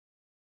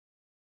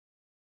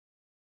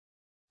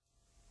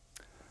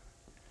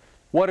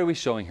What are we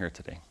showing here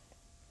today?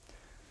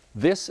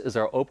 This is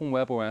our Open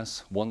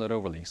webOS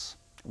 1.0 release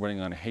running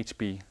on a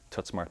HP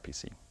TouchSmart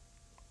PC.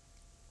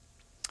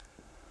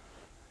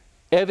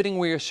 Everything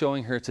we are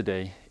showing here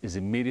today is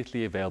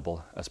immediately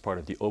available as part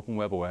of the Open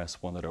webOS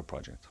 1.0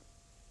 project.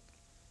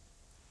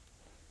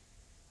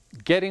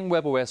 Getting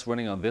webOS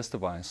running on this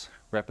device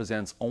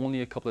represents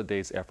only a couple of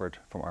days' effort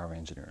from our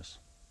engineers.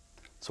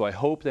 So I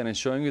hope that in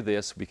showing you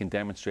this, we can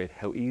demonstrate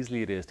how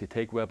easily it is to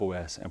take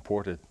webOS and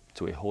port it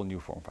to a whole new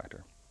form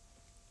factor.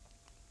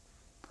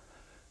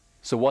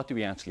 So what do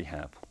we actually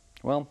have?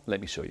 Well,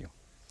 let me show you.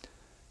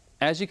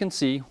 As you can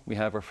see, we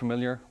have our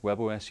familiar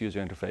webOS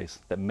user interface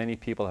that many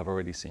people have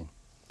already seen.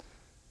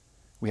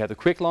 We have the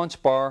quick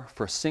launch bar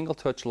for single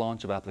touch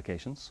launch of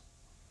applications.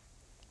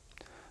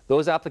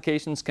 Those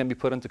applications can be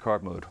put into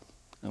card mode.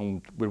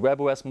 And with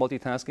webOS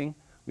multitasking,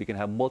 we can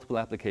have multiple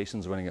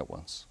applications running at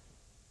once.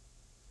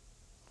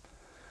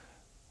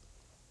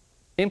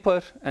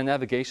 Input and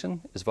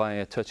navigation is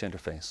via a touch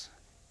interface.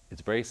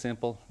 It's very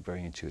simple,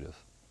 very intuitive.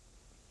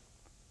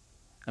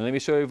 And let me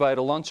show you via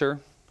the launcher,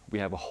 we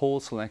have a whole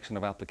selection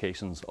of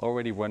applications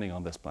already running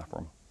on this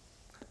platform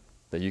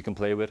that you can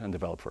play with and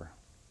develop for.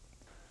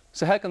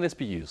 So how can this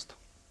be used?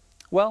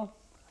 Well,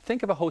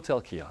 think of a hotel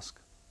kiosk.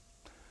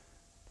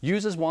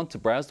 Users want to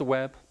browse the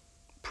web,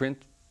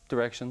 print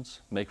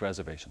directions, make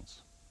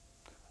reservations.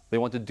 They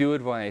want to do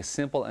it via a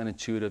simple and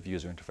intuitive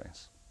user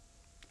interface.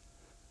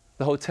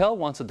 The hotel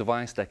wants a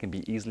device that can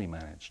be easily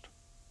managed.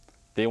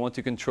 They want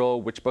to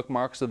control which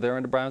bookmarks are there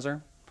in the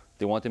browser.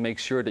 They want to make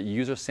sure that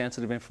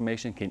user-sensitive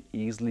information can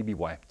easily be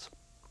wiped.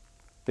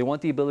 They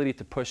want the ability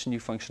to push new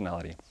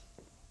functionality.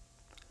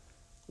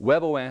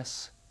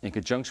 webOS, in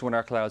conjunction with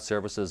our cloud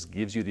services,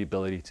 gives you the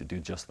ability to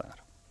do just that.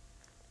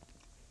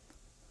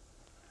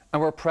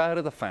 And we're proud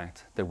of the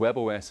fact that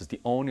webOS is the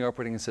only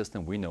operating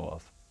system we know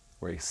of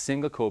where a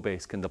single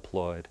codebase can be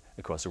deployed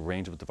across a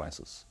range of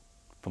devices,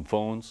 from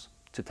phones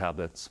to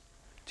tablets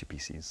to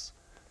PCs.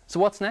 So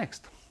what's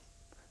next?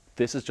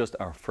 This is just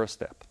our first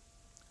step.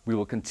 We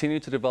will continue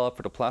to develop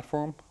for the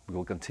platform. We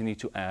will continue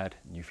to add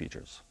new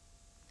features.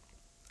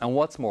 And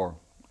what's more,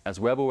 as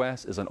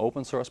webOS is an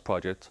open source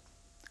project,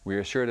 we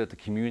are sure that the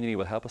community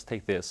will help us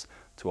take this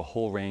to a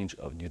whole range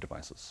of new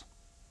devices.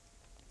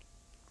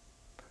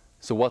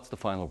 So what's the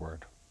final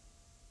word?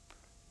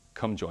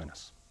 Come join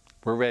us.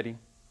 We're ready.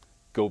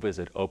 Go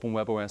visit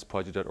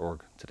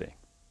openwebosproject.org today.